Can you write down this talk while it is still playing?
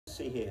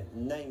see here,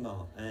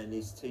 Neymar and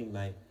his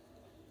teammate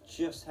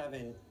just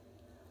having,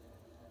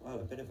 well,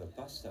 a bit of a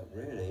bust-up,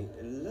 really.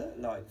 It looked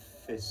like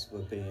fists were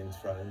being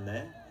thrown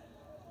there,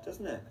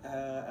 doesn't it?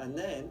 And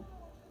then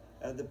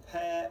the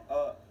pair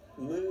are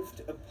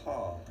moved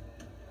apart.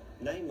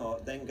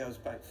 Neymar then goes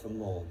back for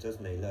more,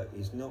 doesn't he? Look,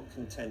 he's not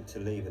content to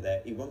leave it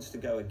there. He wants to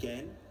go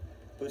again.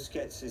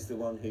 Busquets is the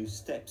one who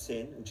steps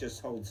in and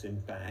just holds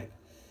him back.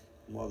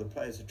 And while the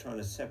players are trying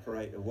to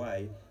separate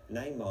away,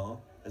 Neymar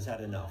has had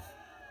enough.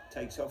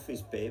 Takes off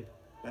his bib.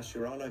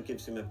 Mascherano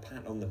gives him a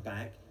pat on the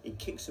back. He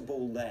kicks the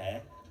ball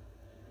there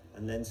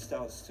and then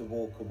starts to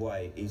walk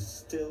away. He's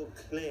still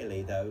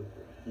clearly, though,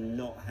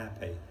 not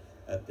happy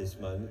at this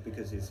moment,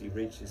 because as he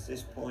reaches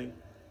this point,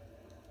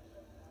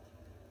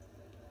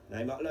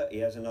 Neymar, look, he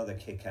has another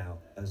kick out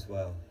as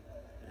well,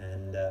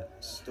 and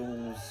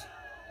storms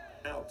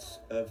out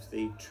of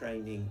the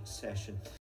training session.